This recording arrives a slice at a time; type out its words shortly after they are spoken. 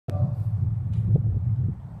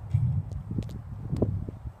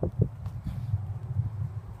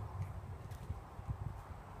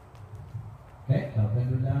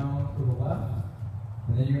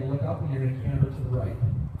up and you're going to canter to the right.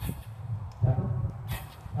 Tap her.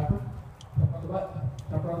 Tap her. Tap her on the butt.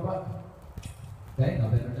 Tap her on the butt. Okay, now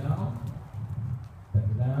bend her down. Bend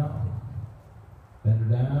her down. Bend her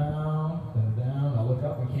down. Bend her down. Now look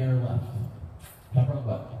up and canter left. Tap her on the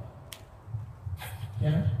butt.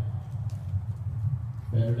 Canter.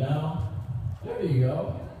 Bend her down. There you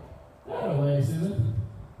go. That way, Susan.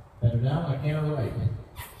 Bend her down. Now canter to the right.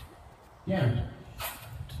 Canter.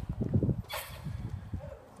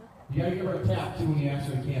 You gotta give her a tap too when you ask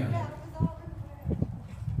her to canter.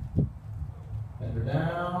 Bend her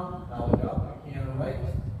down. Now look up. Canter to the right.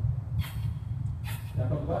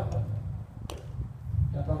 Tap on the butt.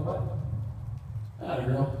 Tap on the butt. Atta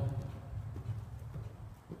girl.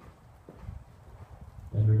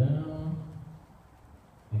 Bend her down.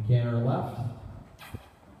 And canter left.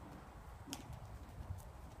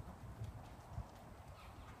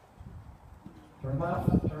 Turn left.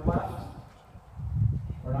 Turn left.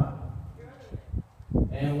 Or not?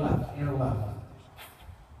 And left. Canter left.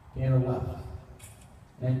 Canter left.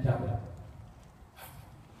 And tap it.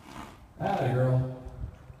 Atta girl.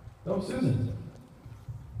 Go Susan.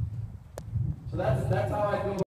 So that's how I feel.